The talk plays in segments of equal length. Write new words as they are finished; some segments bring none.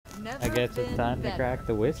I guess it's time to crack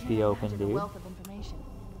the whiskey open, dude. Wealth of information,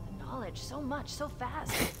 the knowledge, so much, so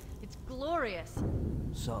fast. It's glorious.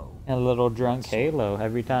 So, A little drunk Halo.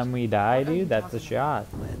 Every time we die, dude, that's a shot.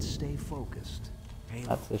 let's stay focused. Halo,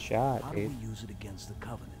 That's a shot, how dude. do we use it against the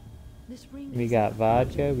Covenant? This ring We is got not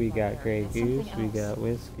vodka, we got fire, Grey it's something Goose, we else. got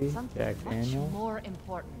whiskey, Something Jack much Daniels. more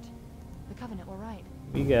important. The Covenant were right.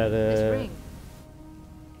 We got This a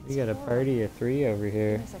ring. party of 3 over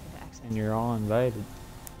here, Give me a second to access and you're all invited.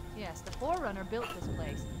 Yes, the Forerunner built this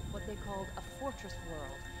place, what they called a fortress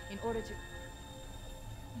world, in order to...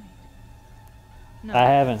 No. I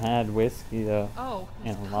haven't had whiskey though Oh,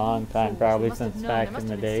 in those a long cunning time, fools. probably They must have since known. back There must in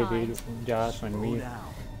the have day, been dude, signs. Josh, when Slow we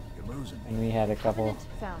down. You're losing me. had a couple.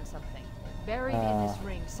 Covenant found something buried in this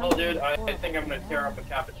ring. Oh, dude, I Something think I'm gonna horrible. tear up a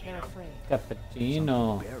They're cappuccino. afraid.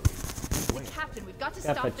 Cappuccino. The captain, we've got to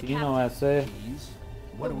stop the Cappuccino, captain. I say. Keys?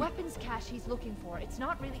 The What do we... weapons cache he's looking for. It's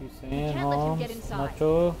not really. What you We saying, can't let him Holmes? get inside.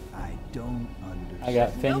 Macho? I don't understand. I got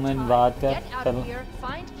There's Finland no time. vodka. Get out of here.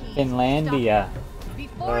 Find keys. Finlandia Stop them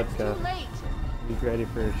before it's vodka. too late. He's ready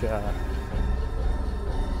for a shot.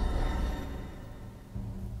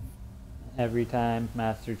 Every time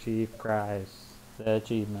Master Chief cries, the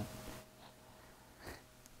achievement.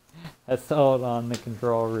 Assault on the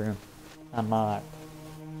control room. Unlocked.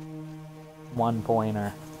 1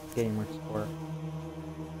 pointer. Gamer score.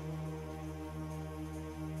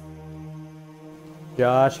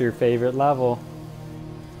 Josh, your favorite level.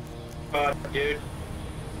 Dude.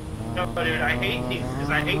 No, dude, I hate these because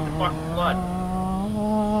I hate the fucking blood.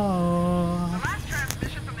 The last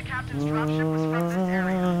transmission from the captain's dropship was from this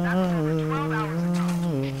area. That was over 12 hours ago.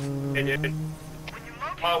 Hey, dude. When you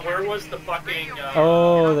locate Where was the fucking,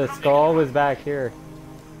 Oh, the skull was back here.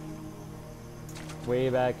 Way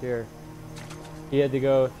back here. He had to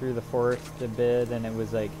go through the forest a bit and it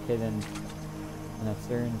was like hidden in a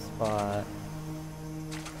certain spot.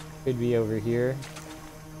 Could be over here.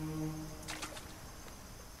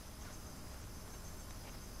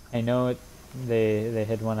 I know it. They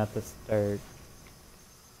hid one at the start.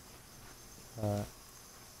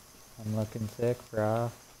 I'm looking sick,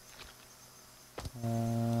 brah.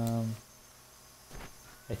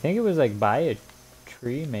 I think it was like by a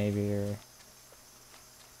tree maybe, or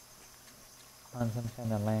on some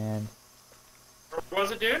kind of land. where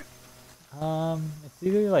was it, dude? It's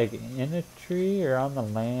either like in a tree or on the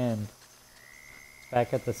land.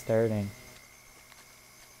 Back at the starting.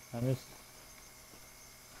 I'm just...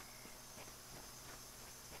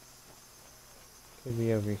 Could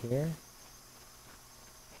be over here.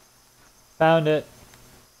 Found it.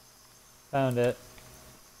 Found it.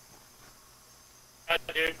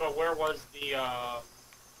 Dude, but where was the,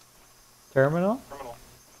 Terminal? terminal?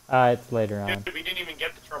 It's later on. Dude, we didn't even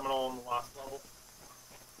get the terminal in the last level.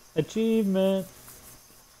 Achievement!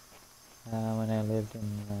 When I lived in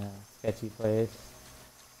a sketchy place.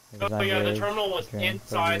 It was Oh yeah, the underage, terminal was drank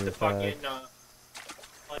inside the over fucking,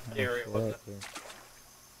 Oh, area, wasn't it? shit,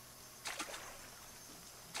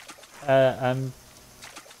 dude.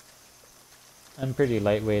 I'm pretty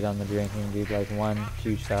lightweight on the drinking, dude. Like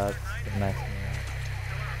 1-2 shots can mess me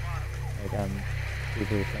up. Like I'm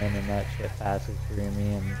 2% and that shit passes through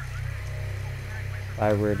me, and if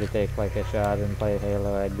I were to take like a shot and play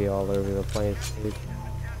Halo, I'd be all over the place, dude.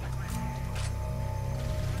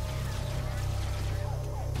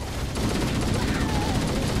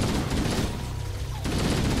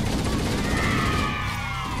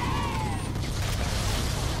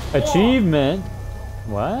 Achievement?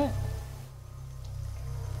 What?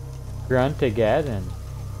 Gruntageddon.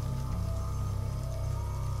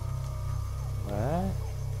 What?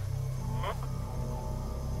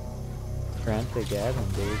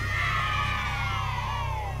 Gruntageddon, dude.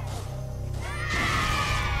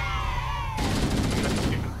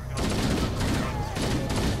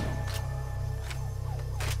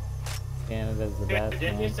 Canada's the best.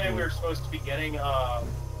 Didn't you man. say we were supposed to be getting, or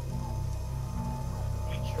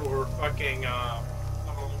fucking,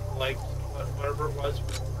 like, whatever it was?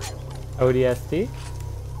 ODST?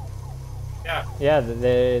 Yeah. Yeah,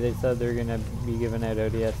 they said they're gonna be giving out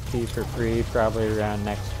ODST for free probably around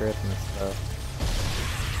next Christmas, though.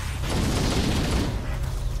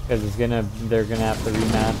 Because they're gonna have to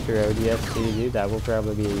remaster ODST, dude. That will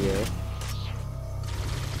probably be a year.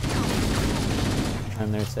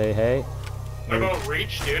 And they say, hey. What about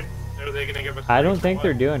Reach, dude? Are they gonna give us? I don't Reach or think what?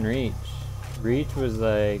 they're doing Reach. Reach was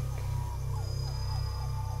like,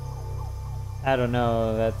 I don't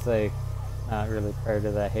know. That's like not really part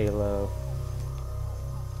of the Halo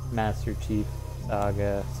Master Chief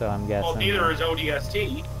saga, so I'm guessing. Well, neither is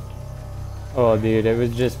ODST. Oh, dude, it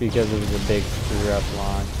was just because it was a big screw-up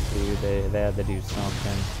launch, dude. They had to do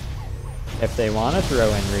something. If they want to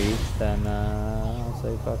throw in Reach, then I'll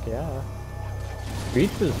say fuck yeah.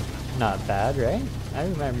 Reach was not bad, right? I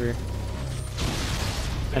remember.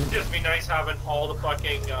 It'd just be nice having all the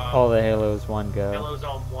fucking All the Halos one go. Halos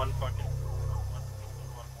on one fucking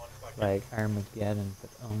Like Armageddon, but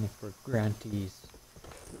only for grunties.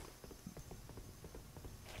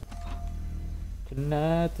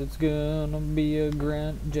 Tonight it's gonna be a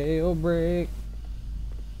grunt jailbreak.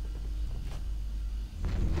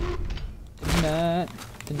 Tonight.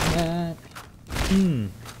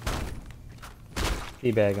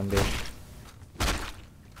 Teabag him, bitch.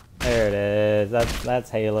 There it is. That's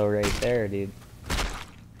Halo right there, dude.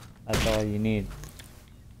 That's all you need.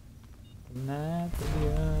 Tonight is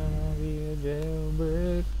gonna be a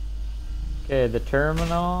jailbreak. Okay, the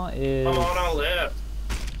terminal is. I'm on a lift.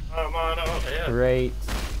 I'm on a lift. Great.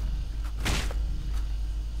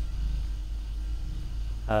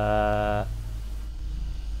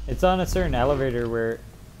 It's on a certain elevator where.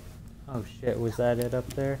 Oh shit, was that it up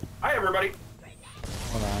there? Hi, everybody.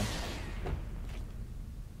 Hold on.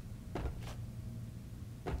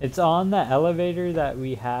 It's on the elevator that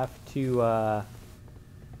we have to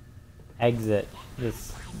exit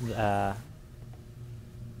this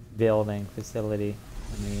building facility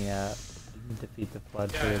when we defeat the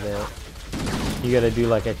flood through there. You gotta do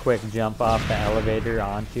like a quick jump off the elevator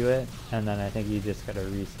onto it, and then I think you just gotta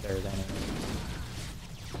restart anyway.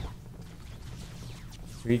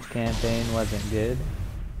 Reach campaign wasn't good.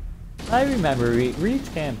 I remember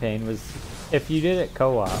Reach campaign was, if you did it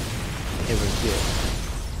co-op, it was good.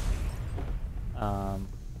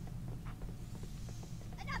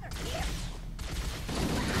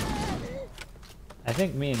 I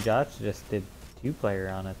think me and Josh just did 2-player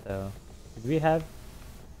on it though. Did we have?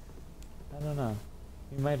 I don't know.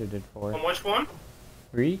 We might have did 4. On which one?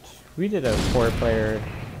 Reach? We did a 4-player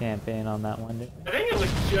campaign on that one, didn't we? I think it was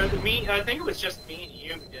just me. I think it was just me and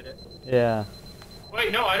you who did it. Yeah.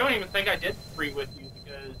 Wait, no, I don't even think I did 3 with you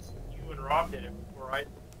because you and Rob did it before I.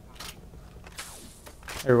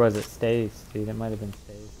 Or was it Stace, dude? It might have been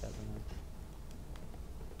Stace. I don't know.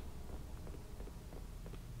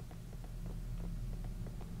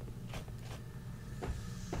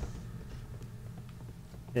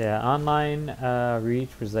 Yeah, online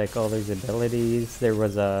Reach was like all these abilities. There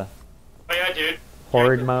was a Oh yeah, dude.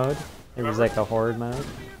 horde mode. There was like a horde mode.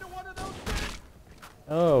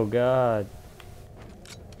 Oh god.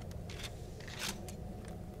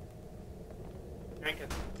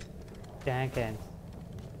 Jenkins. Jenkins,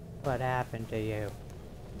 what happened to you?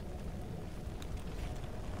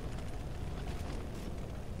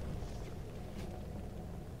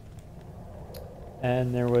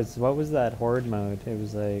 And there was, what was that horde mode? It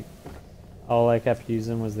was like, all I kept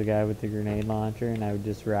using was the guy with the grenade launcher, and I would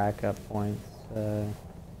just rack up points in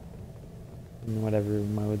whatever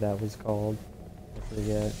mode that was called. I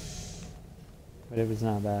forget. But it was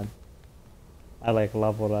not bad. I like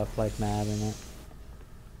leveled up like mad in it.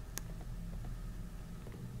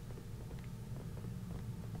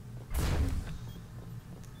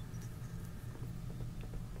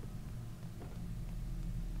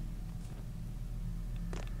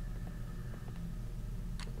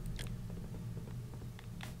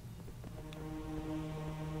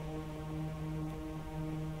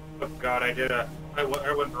 Oh god, I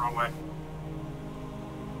went the wrong way.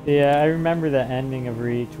 Yeah, I remember the ending of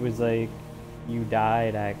Reach was like, you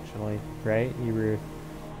died actually, right? You were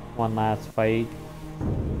one last fight,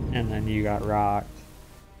 and then you got rocked.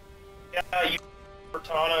 Yeah, you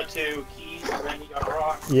Cortana to Keys, and then you got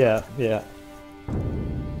rocked. Yeah, yeah.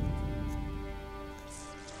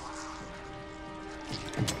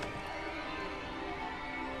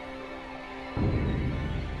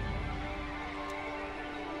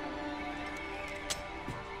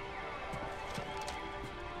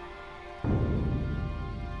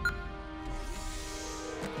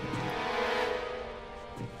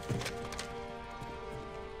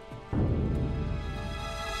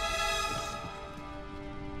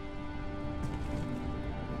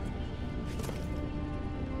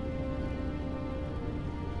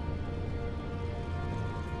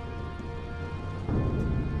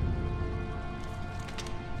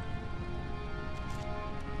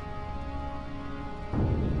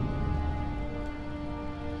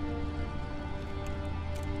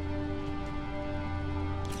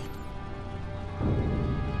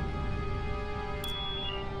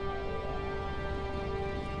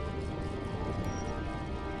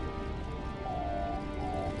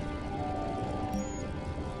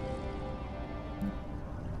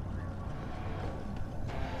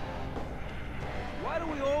 Why do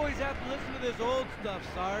we always have to listen to this old stuff,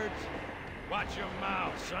 Sarge? Watch your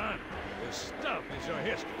mouth, son. This stuff is your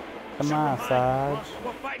history. come on, Sarge.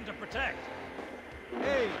 We're fighting to protect.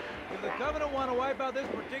 Hey, if the Covenant want to wipe out this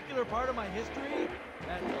particular part of my history,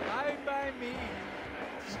 that's fine by me.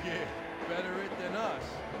 Yeah, better it than us.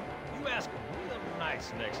 You ask them real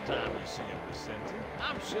nice next time you see them, Vicente.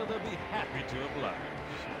 I'm sure they'll be happy to oblige.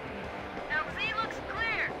 LZ looks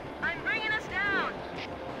clear. I'm bringing us down.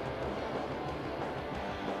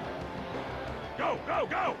 Go, go,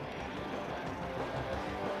 go!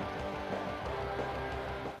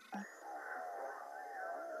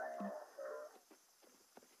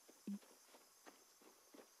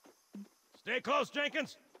 Stay close,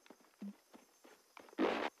 Jenkins.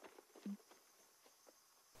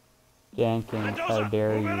 Jenkins, how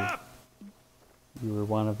dare move it you? up! You were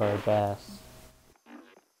one of our best.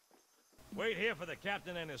 Wait here for the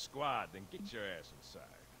captain and his squad, then get your ass inside.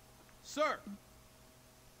 Sir!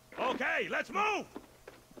 Okay, let's move!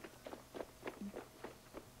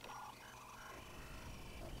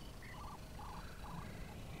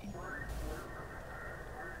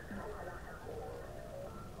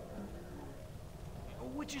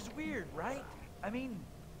 Which is weird, right? I mean,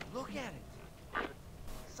 look at it.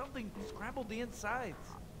 Something scrambled the insides.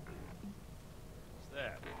 What's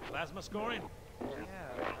that? Plasma scoring?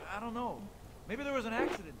 Yeah, I don't know. Maybe there was an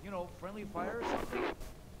accident, you know, friendly fire or something.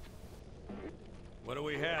 What do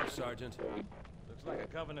we have, Sergeant? Looks like a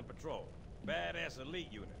Covenant patrol. Badass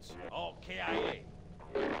elite units. All KIA.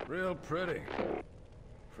 Real pretty.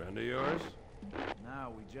 Friend of yours? Nah,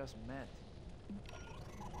 we just met.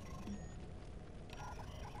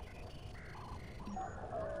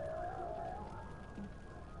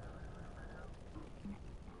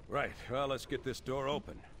 Right, well, let's get this door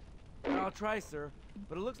open. I'll try, sir.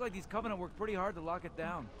 But it looks like these Covenant worked pretty hard to lock it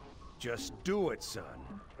down. Just do it, son.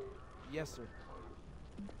 Yes, sir.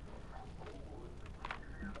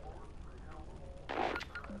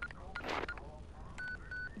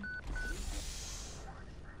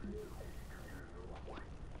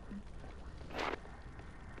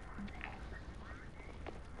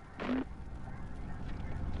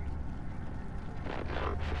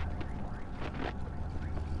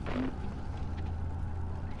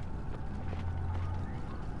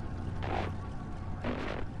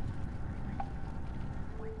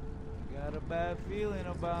 Got a bad feeling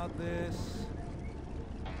about this.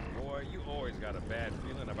 Boy, you always got a bad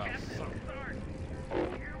feeling about something.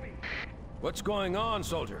 What's going on,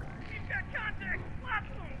 soldier? He's got contact. Lots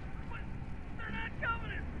of them. But they're not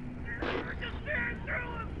Covenant. They're just staring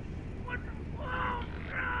through them. What the... Oh,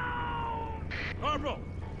 no! Corporal,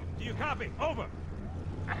 do you copy? Over.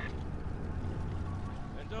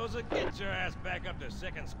 Mendoza, get your ass back up to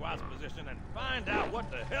second squad's position and find out what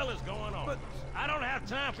the hell is going on. But I don't have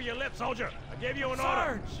time for your lip, soldier. I gave you an order.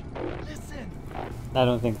 Sarge! Listen! I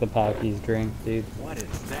don't think the Packies drink, dude. What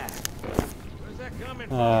is that? Where's that coming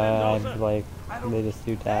from, Mendoza? Like, they just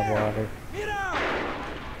do tap water. Get out!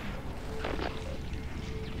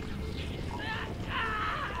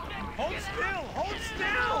 Hold still! Hold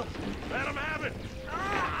still! Let him have it!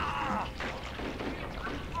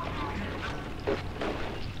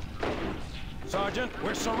 Sergeant,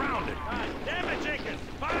 we're surrounded. God damn it, Jenkins!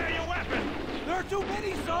 Fire your weapon! There are too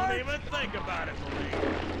many, Don't Sarge! even think about it, Marine.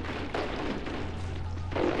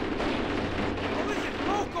 Oh, listen,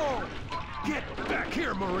 Loco! Get back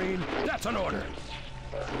here, Marine. That's an order.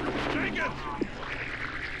 Jenkins!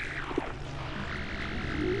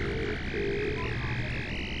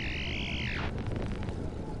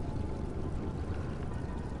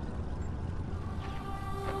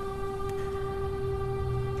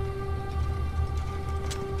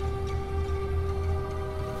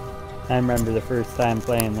 I remember the first time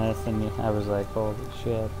playing this and I was like, holy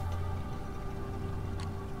shit.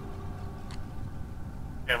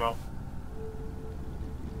 Ammo.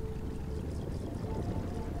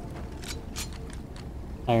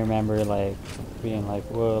 I remember like being like,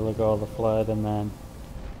 whoa, look at all the flood, and then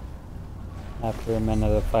after a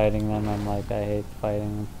minute of fighting them, I'm like, I hate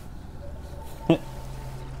fighting them.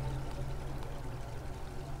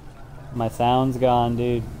 My sound's gone,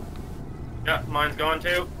 dude. Yeah, mine's gone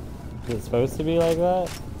too. Is it supposed to be like that?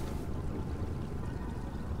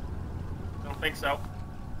 Don't think so.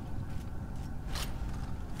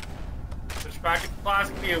 Switch back to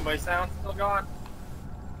classic view. My sound's still gone.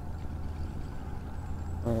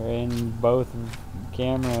 We're in both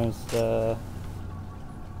cameras,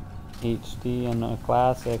 HD and a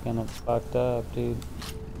classic, and it's fucked up, dude.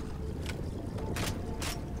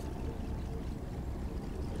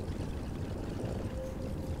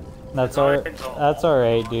 That's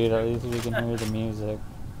alright, dude. At least we can hear the music.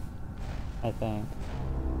 I think.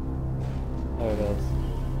 There it is.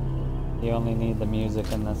 You only need the music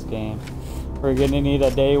in this game. We're gonna need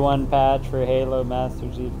a day 1 patch for Halo Master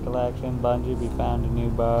Chief Collection. Bungie, we found a new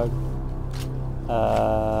bug.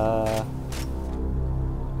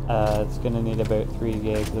 It's gonna need about 3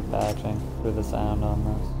 gigs of patching for the sound on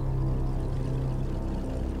this.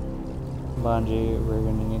 Bungie, we're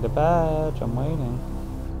gonna need a patch. I'm waiting.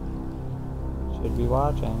 Should be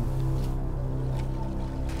watching.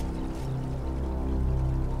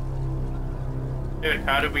 Dude,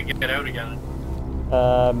 how did we get out again?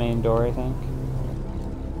 Main door, I think.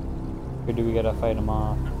 Or do we gotta fight them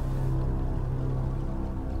off?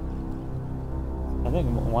 I think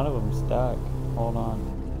one of them's stuck. Hold on.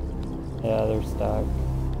 Yeah, they're stuck.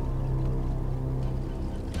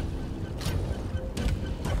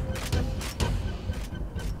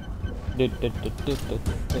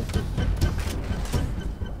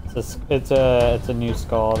 It's a new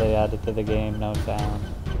skull they added to the game. No sound.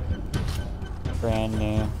 Brand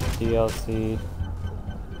new DLC.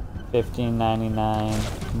 $15.99.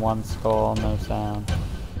 1 skull, no sound.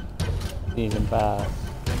 Season pass.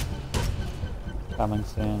 Coming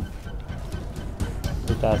soon.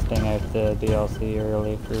 We're testing out the DLC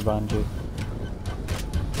early for Bungie.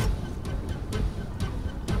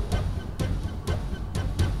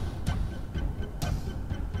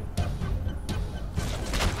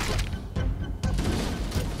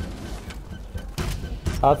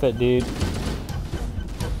 Off it, dude.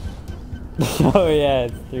 Oh yeah,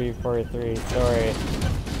 it's 343.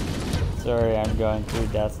 Sorry, I'm going through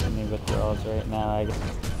Destiny withdrawals right now. I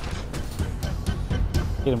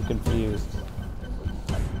get them confused.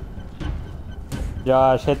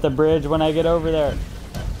 Josh, hit the bridge when I get over there.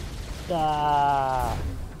 Ah.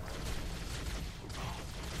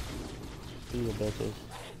 See you bitches.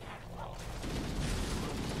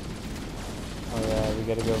 Oh yeah, we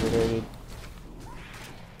gotta go over here, dude.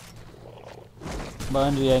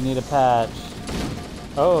 Bungie, I need a patch.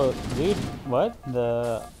 Oh, dude, what?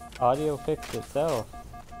 The audio fixed itself.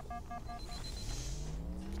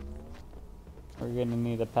 We're gonna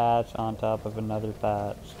need a patch on top of another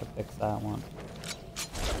patch to fix that one.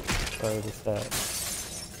 Sorry to say.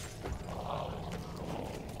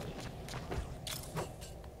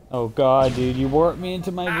 Oh god, dude, you warped me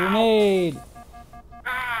into my grenade!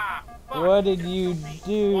 Ah! Fuck, What did you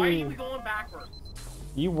do? Why are we going backwards?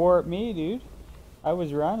 You warped me, dude. I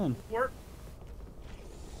was running. Warp?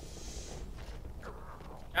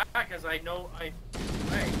 Yeah, because I know I...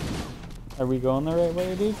 Hey. Are we going the right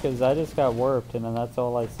way, dude? Because I just got warped and then that's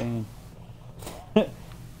all I seen. I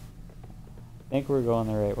think we're going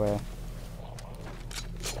the right way.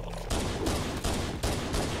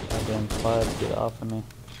 Goddamn Spud, get off of me.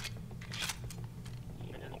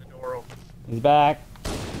 And the door open. He's back.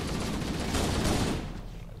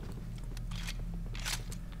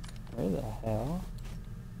 Where the hell?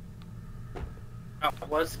 That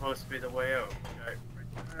was supposed to be the way out. Okay,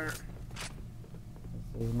 right there.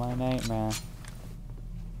 This is my nightmare.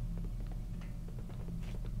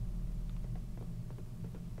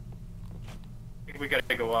 I think we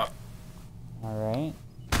gotta go up. Alright.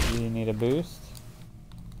 Do you need a boost?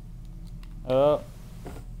 Oh.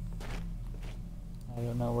 I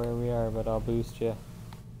don't know where we are, but I'll boost you.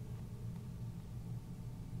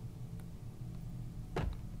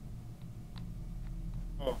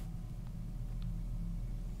 Oh.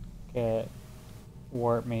 Okay.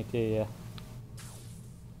 Warp me to you.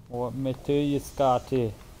 Warp me to you,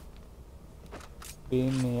 Scotty.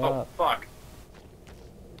 Beam me Oh, up. fuck.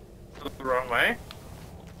 The wrong way?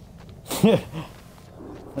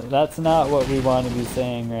 That's not what we want to be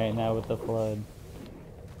saying right now with the flood.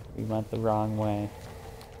 We went the wrong way.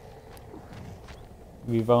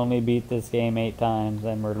 We've only beat this game 8 times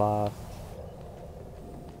and we're lost.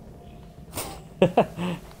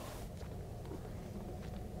 Okay,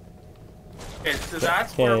 so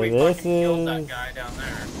that's where we this fucking killed that is- guy down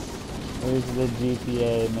there. Where's the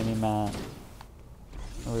GTA mini-map?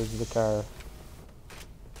 Where's the car?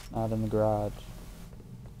 Not in the garage.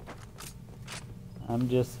 I'm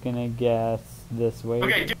just gonna guess this way.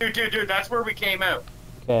 Okay, dude, that's where we came out.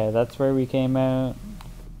 Okay, that's where we came out.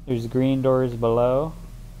 There's green doors below.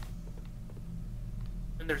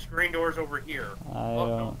 And there's green doors over here. I Oh,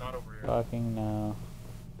 no, don't not over here. fucking know.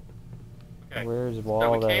 Okay. Where's So we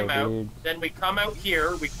Waldo, came out, dude? then we come out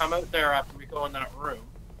here, we come out there after we go in that room.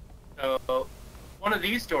 So, one of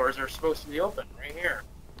these doors are supposed to be open, right here.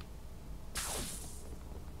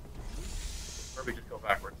 Or we just go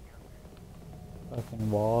backwards again. Fucking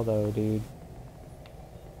Waldo, dude.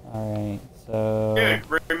 Alright, so...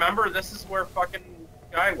 Dude, remember, this is where fucking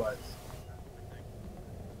guy was.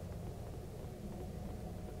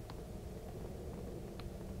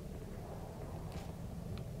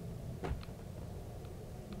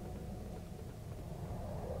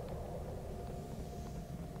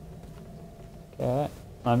 Okay,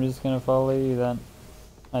 I'm just gonna follow you then.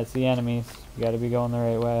 I see enemies. You gotta be going the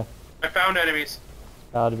right way. I found enemies.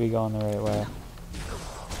 Gotta be going the right way.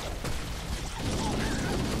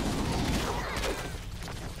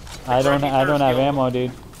 I don't have ammo,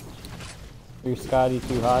 dude. You're Scotty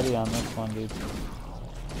too hottie on this one, dude.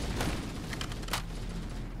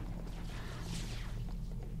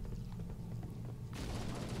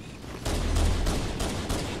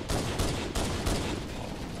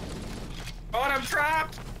 God, I'm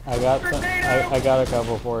trapped! I got some, I got a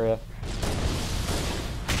couple for you.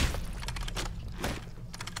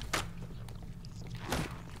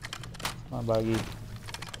 My buggy.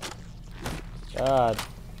 God.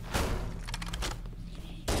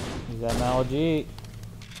 Use MLG.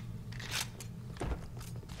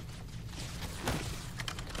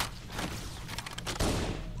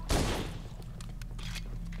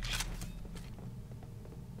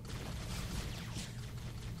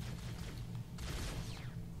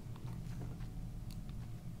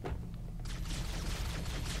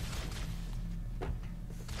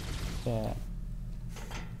 Yeah.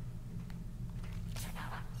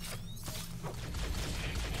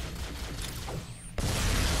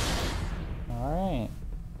 Alright.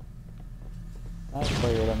 That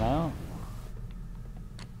cleared them out.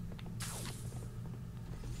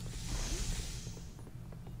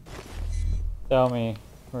 Tell me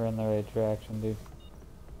we're in the right direction, dude.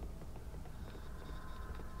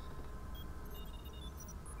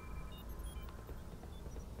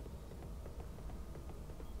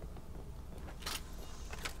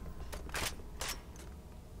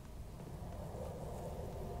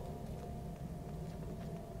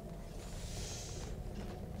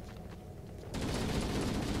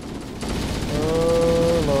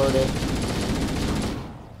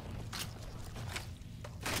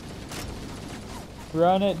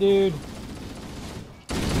 Run it, dude.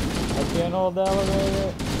 I can't hold the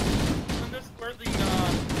elevator. Isn't this where the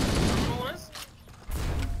terminal is?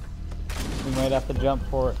 We might have to jump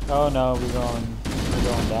for it. Oh no, we're going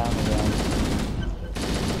down again.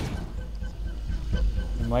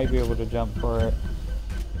 We might be able to jump for it.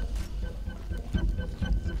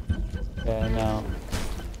 Okay, no.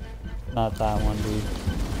 Not that one, dude.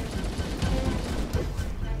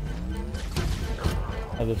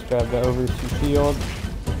 I just grabbed the overshoot shield.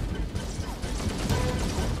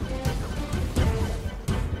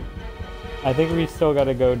 I think we still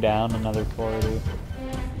gotta go down another 40.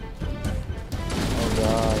 Oh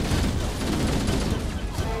god.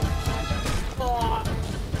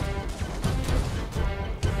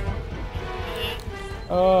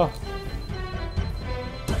 Oh.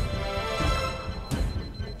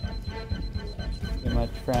 Too much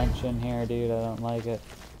French in here, dude. I don't like it.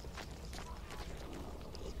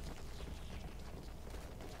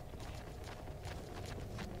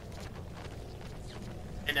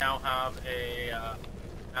 I now have a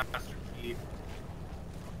master key.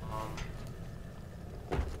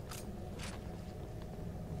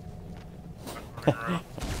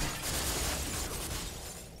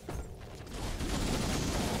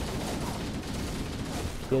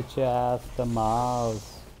 Get your ass to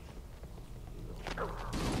Mars.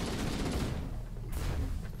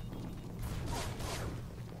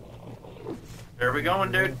 Where are we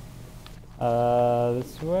going, dude?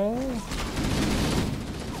 This way?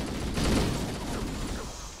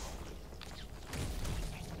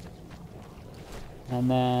 And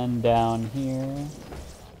then down here.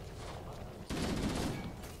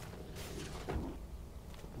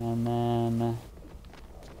 And then...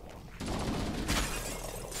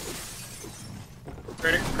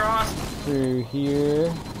 Ready to cross? Through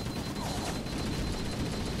here.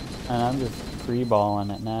 And I'm just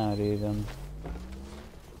free-balling it now, dude.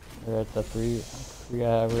 We're at the we're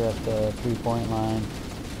at the 3-point line.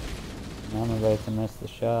 And I'm about to miss the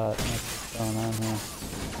shot. What's going on here?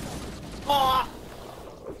 Oh!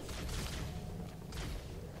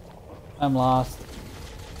 I'm lost.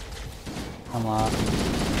 I'm lost.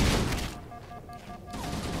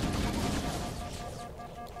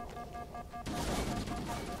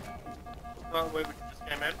 Well, wait, we just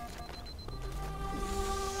came in.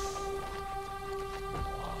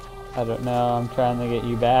 I don't know, I'm trying to get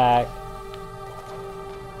you back.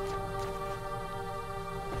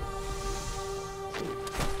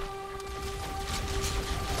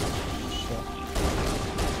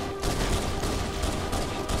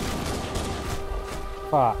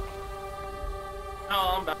 Fuck.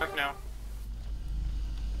 Oh, I'm back now.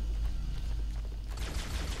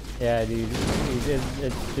 Yeah, dude,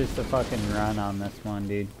 it's just a fucking run on this one,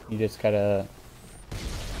 dude. You just gotta...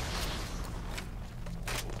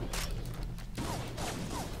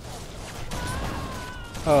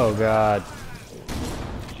 Oh god.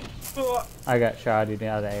 I got shotted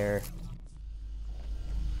out of the air.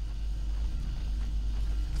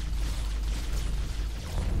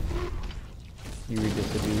 You were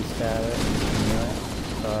just a beast at it. You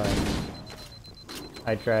know it?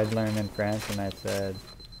 I tried learning French and I said,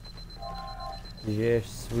 Je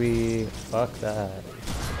suis... Fuck that.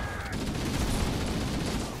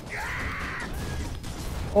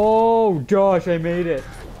 Oh, Josh, I made it.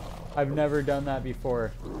 I've never done that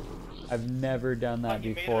before. I've never done that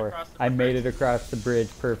before. I made it across the bridge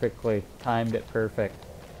perfectly. Timed it perfect.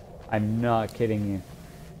 I'm not kidding you.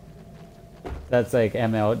 That's like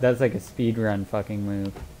ML. That's like a speedrun fucking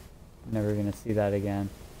move. Never gonna see that again.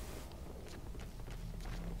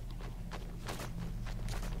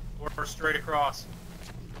 We're straight across.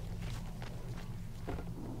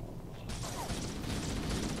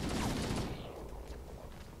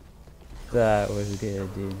 That was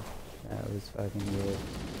good, dude. That was fucking good.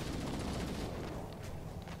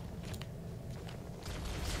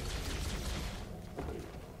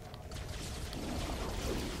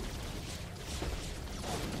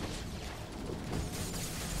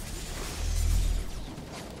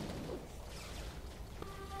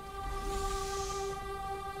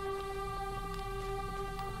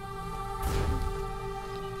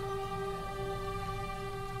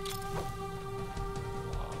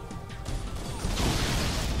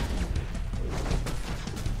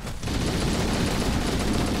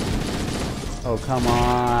 Oh, come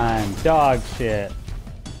on. Dog shit.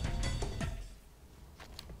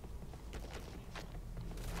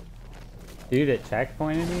 Dude, it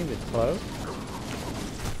checkpointed me with close.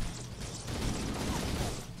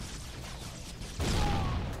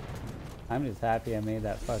 I'm just happy I made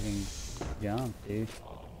that fucking jump, dude.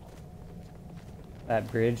 That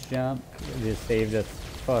bridge jump just saved us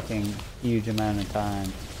fucking huge amount of time.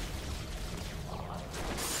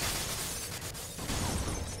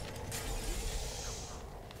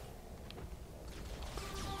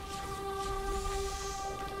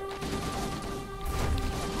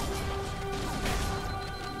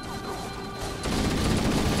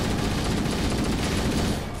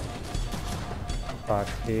 Fuck,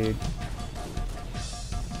 dude.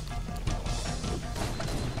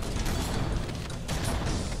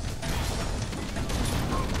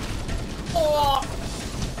 Oh!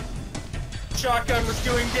 Shotgun was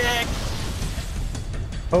doing dick.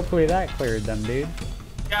 Hopefully that cleared them, dude.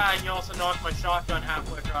 Yeah, and you also knocked my shotgun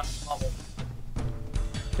halfway across the level.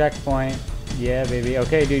 Checkpoint. Yeah, baby.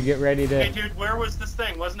 Okay, dude, get ready to... Hey, dude, where was this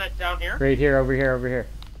thing? Wasn't it down here? Right here, over here, over here.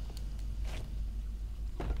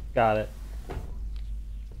 Got it.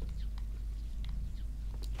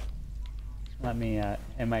 Let me, I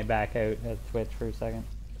might back out at Twitch for a second.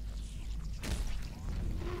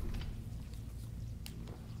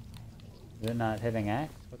 Is it not hitting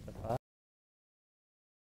X? What the fuck?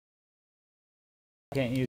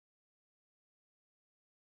 Can't use...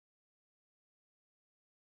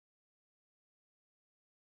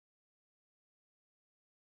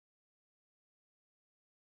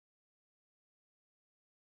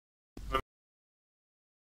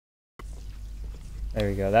 There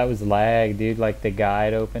we go. That was lag, dude. Like the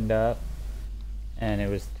guide opened up and it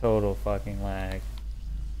was total fucking lag.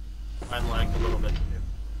 Mine lagged a little bit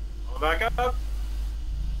too. Going back up.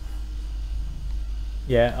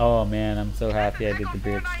 Yeah, oh man, I'm so happy I did the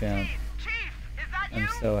bridge jump. I'm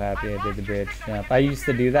so happy I did the bridge jump. I used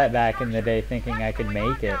to do that back in the day thinking I could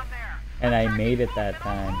make it. And I made it that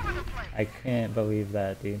time. I can't believe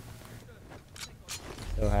that, dude.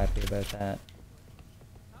 So happy about that.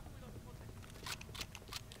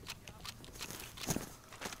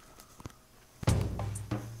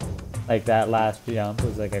 Like that last jump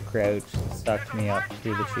was like a crouch, sucked me up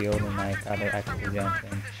through the shield and I got an extra jump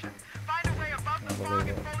in. Can't believe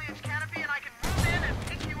it.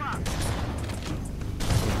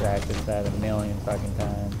 We practiced that a million fucking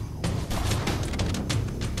times.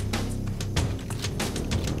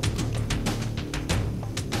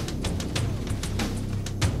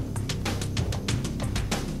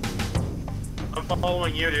 I'm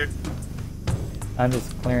following you, dude. I'm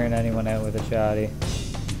just clearing anyone out with a shotty.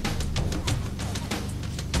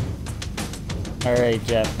 Alright,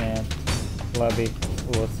 Jeff, man. Love you.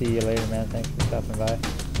 We'll see you later, man. Thanks for stopping by.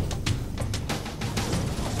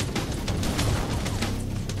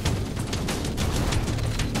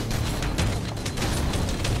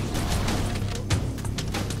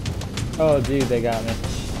 Oh, dude, they got me.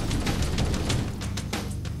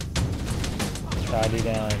 Shotty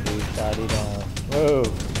down, dude. Shotty down. Whoa.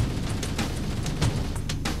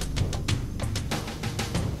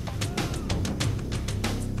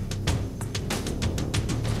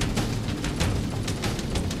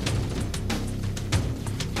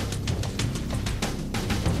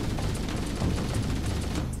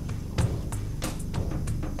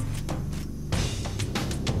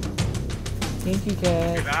 Stinky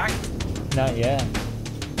cat. You back? Not yet.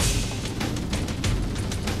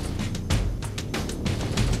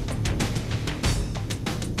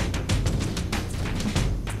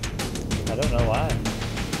 I don't know why.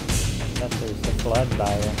 Unless there's a flood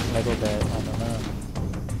by a little bit, I don't know.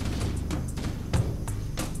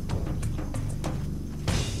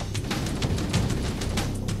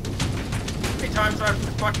 How many times do I have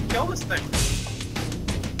to fucking kill this thing?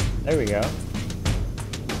 There we go.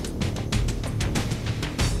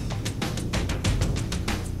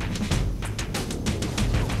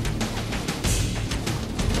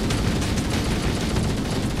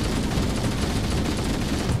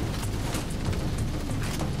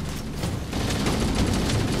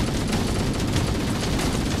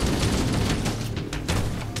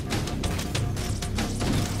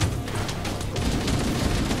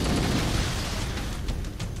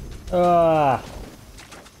 Ah.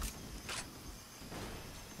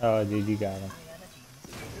 Oh, dude, you got him.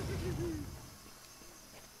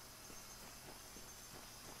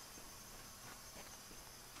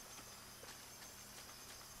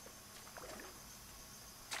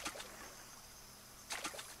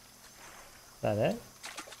 Is that it?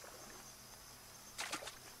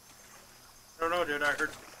 I don't know, dude. I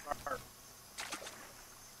heard fire.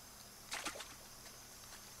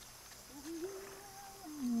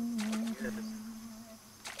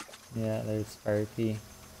 Yeah, there's Sparky.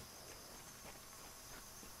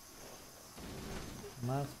 Come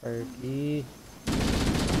on, Sparky.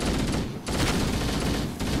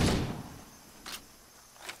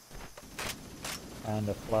 Found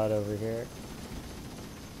a flood over here.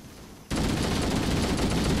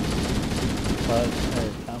 Floods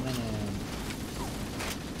are coming in.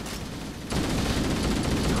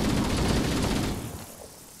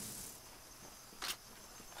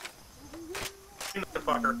 Shoot the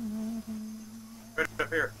fucker. Right up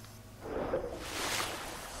here.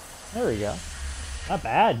 There we go. Not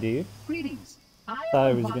bad, dude. Greetings.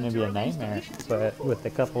 Thought it was gonna be a nightmare, but with the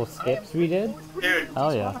couple skips we did, Dude,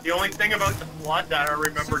 oh yeah. the only thing about the flood that I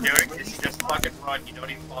remember doing is you just fucking run. You don't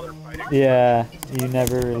even bother fighting. Yeah, you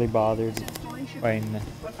never really bothered fighting the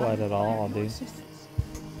flood at all, dude.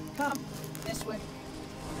 Come this way.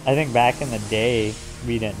 I think back in the day,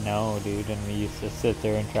 we didn't know, dude, and we used to sit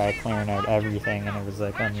there and try clearing out everything, and it was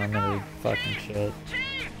like unlimited fucking shit.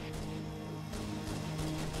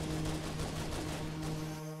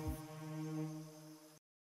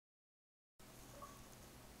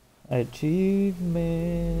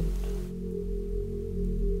 Achievement.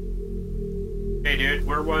 Hey, dude,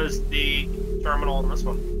 where was the terminal in this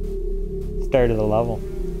one? Start of the level.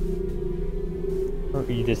 Or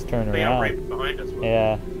you just turn Yeah, around. right behind us.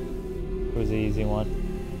 Yeah, it was the easy one.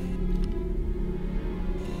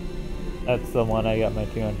 That's the one I got my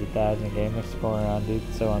 200,000 gamer score on, dude,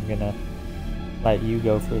 so I'm gonna let you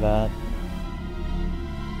go for that.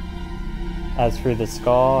 As for the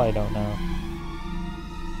skull, I don't know.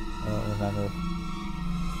 I don't remember.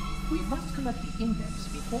 We must collect the index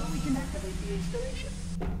before we can activate the installation.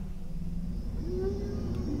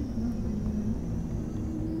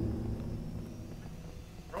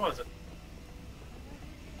 Where was it?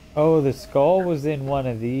 Oh, the skull was in one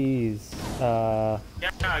of these. Yeah,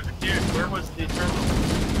 but dude, where was the terminal?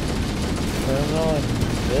 Terminal, and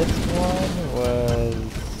this one was...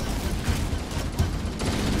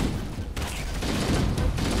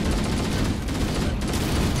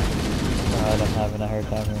 God, I'm having a hard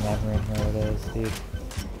time remembering where it is, dude.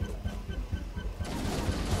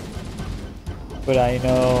 But I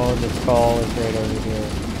know the skull is right over here.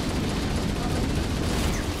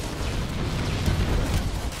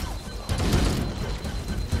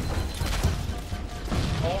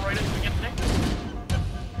 All right at the beginning?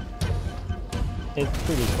 It's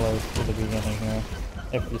pretty close to the beginning here,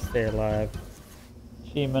 if you stay alive.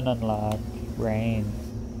 Achievement unlocked. DrAiN.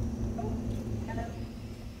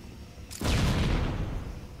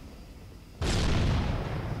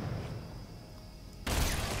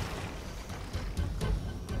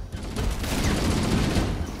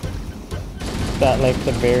 That like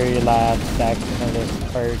the very last section of this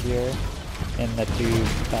part here in the two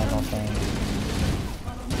final things.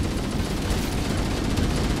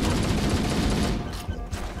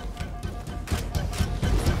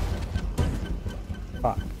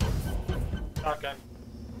 Fuck. Okay.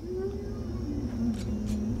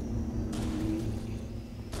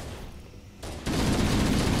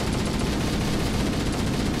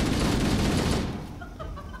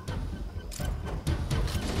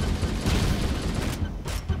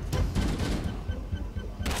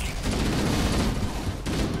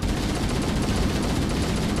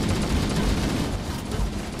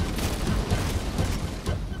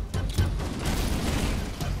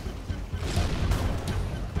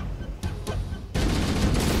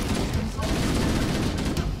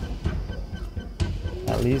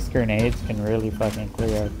 These grenades can really fucking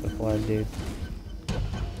clear out the flood, dude.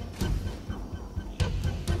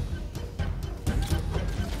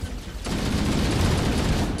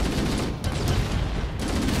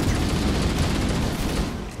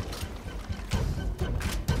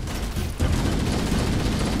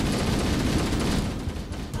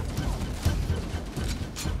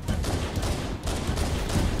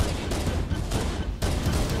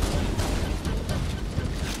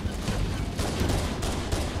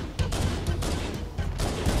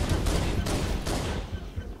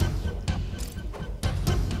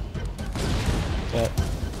 But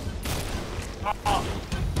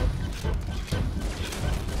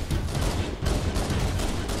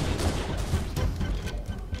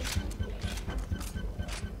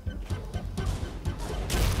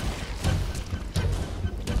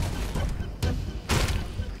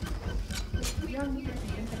We are near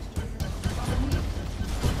the index trader. Follow me.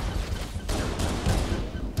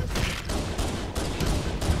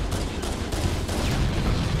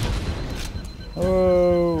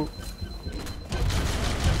 oh,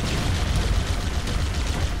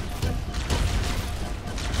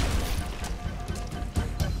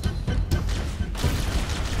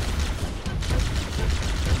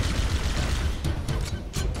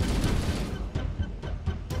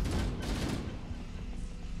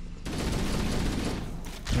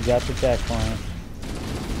 you got the checkpoint.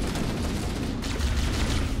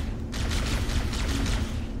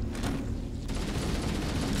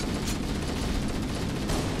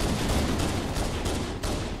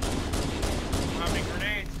 How many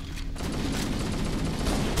grenades?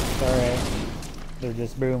 It's alright. They're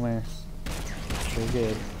just boomers. They're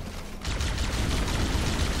good.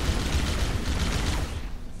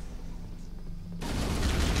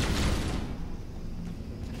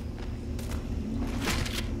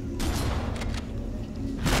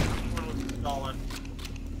 One was stolen.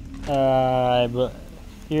 But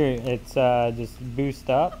here, it's just boost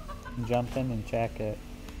up, jump in and check it.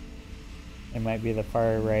 It might be the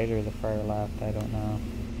far right or the far left, I don't know.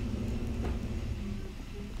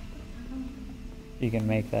 You can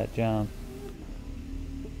make that jump.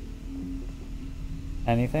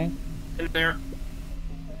 Anything? In there.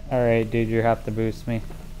 Alright, dude, you have to boost me.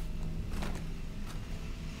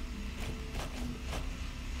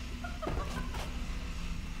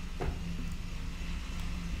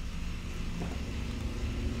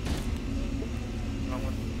 Wrong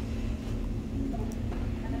one.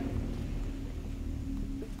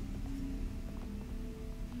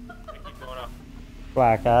 I keep going up.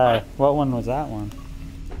 Black eye. What one was that one?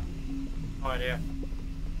 No idea.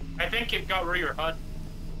 I think it got rid of your HUD.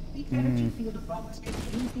 The energy field box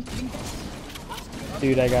contains the index.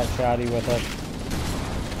 Dude, I got shoddy with it.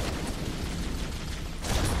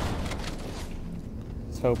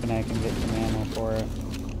 Just hoping I can get some ammo for it.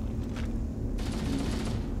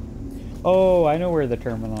 Oh, I know where the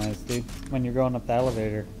terminal is, dude. When you're going up the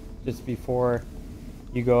elevator. Just before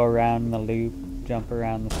you go around the loop, jump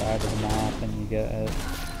around the side of the map, and you get it.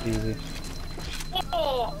 It's easy.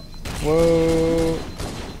 Oh! Whoa!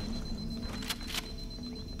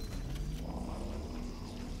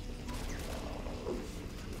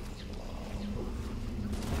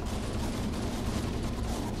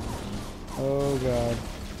 Oh god.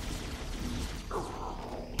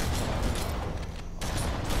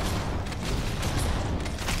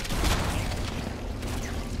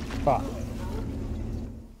 Fuck.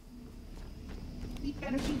 The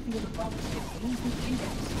energy field box contains the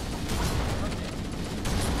index.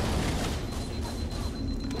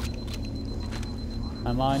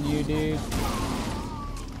 I'm on you, dude.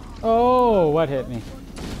 Oh, what hit me?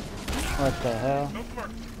 What the hell? Go for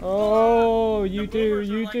it. Oh, you The too, boomers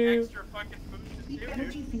are you like too. extra fucking boosted The too, dude.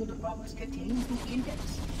 energy field box contains the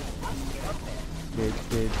index. Let's get up there.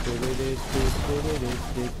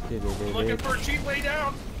 I'm looking for a cheap way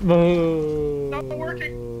down. Oh. Not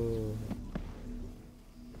working.